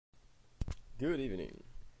Good evening.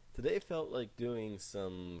 Today felt like doing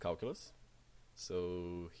some calculus,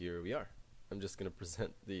 so here we are. I'm just going to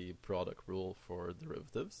present the product rule for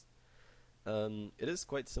derivatives. It is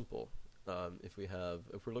quite simple. If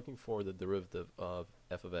we're looking for the derivative of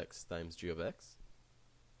f of x times g of x,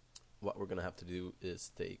 what we're going to have to do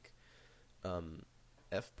is take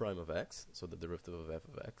f prime of x, so the derivative of f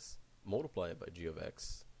of x, multiply it by g of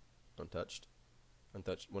x, untouched.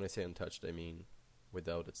 When I say untouched, I mean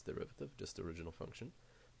without its derivative, just the original function,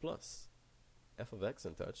 plus f of x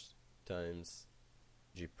untouched times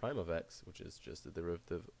g prime of x, which is just the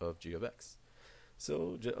derivative of g of x.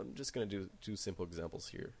 So I'm just going to do two simple examples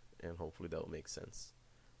here, and hopefully that will make sense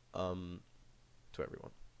to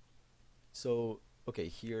everyone. So, okay,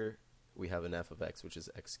 here we have an f of x, which is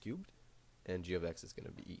x cubed, and g of x is going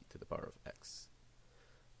to be e to the power of x.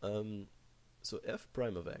 So f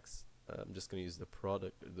prime of x, I'm just going to use the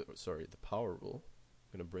power rule.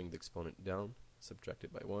 I'm going to bring the exponent down, subtract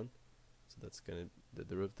it by 1. So that's going to, the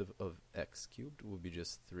derivative of x cubed will be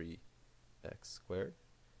just 3x squared.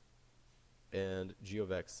 And g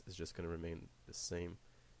of x is just going to remain the same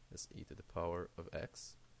as e to the power of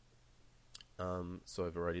x. So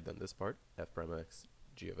I've already done this part, f prime of x,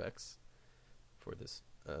 g of x, for this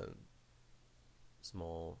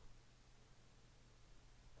small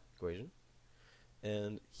equation.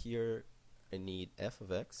 And here I need f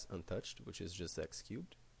of x untouched, which is just x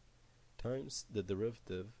cubed, times the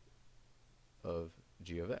derivative of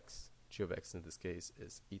g of x. G of x in this case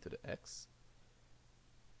is e to the x.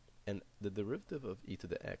 And the derivative of e to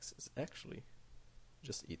the x is actually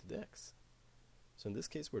just e to the x. So in this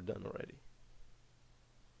case we're done already.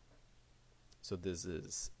 So this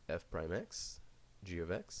is f prime x, g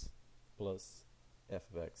of x, plus f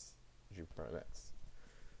of x, g prime x.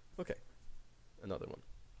 Okay, another one.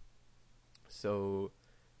 So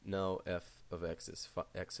now f of x is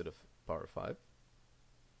x to the power of 5,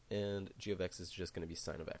 and g of x is just going to be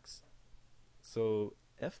sine of x. So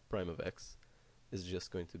f prime of x is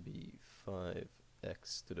just going to be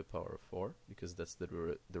 5x to the power of 4, because that's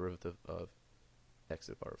the derivative of x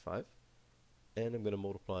to the power of 5. And I'm going to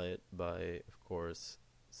multiply it by, of course,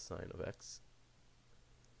 sine of x,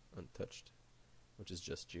 untouched, which is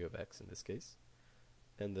just g of x in this case.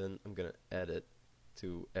 And then I'm going to add it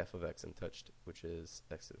to f of x untouched, which is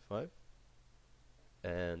x to the 5.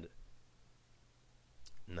 And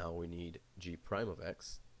now we need g prime of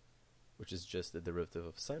x, which is just the derivative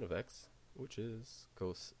of sine of x, which is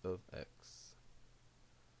cos of x.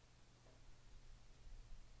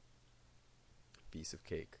 Piece of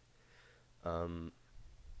cake.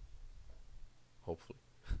 Hopefully.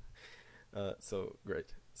 So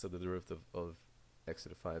great. So the derivative of x to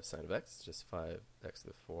the 5 sine of x is just 5x to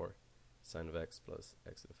the 4 sine of x plus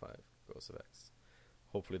x to the 5 cos of x.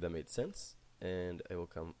 Hopefully that made sense, and I will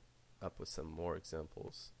come up with some more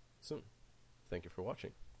examples soon. Thank you for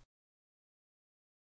watching.